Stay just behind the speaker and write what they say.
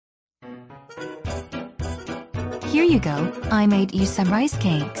Here you go, I made you some rice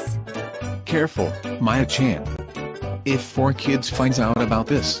cakes. Careful, Maya-chan. If 4Kids finds out about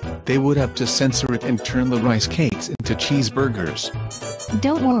this, they would have to censor it and turn the rice cakes into cheeseburgers.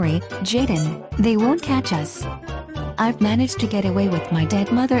 Don't worry, Jaden, they won't catch us. I've managed to get away with my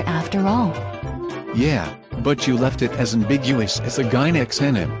dead mother after all. Yeah, but you left it as ambiguous as a Gynex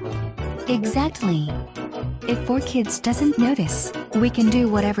NM. Exactly. If 4Kids doesn't notice, we can do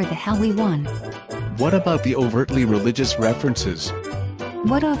whatever the hell we want. What about the overtly religious references?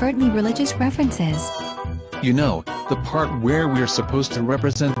 What overtly religious references? You know, the part where we're supposed to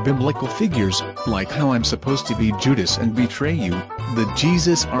represent biblical figures, like how I'm supposed to be Judas and betray you, the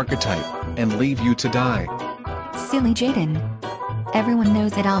Jesus archetype, and leave you to die. Silly Jaden. Everyone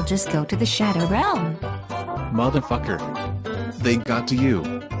knows that I'll just go to the Shadow Realm. Motherfucker. They got to you.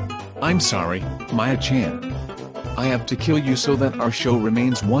 I'm sorry, Maya-chan. I have to kill you so that our show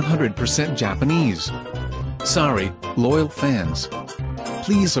remains 100% Japanese. Sorry, loyal fans.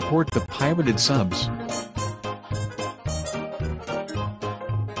 Please support the pirated subs.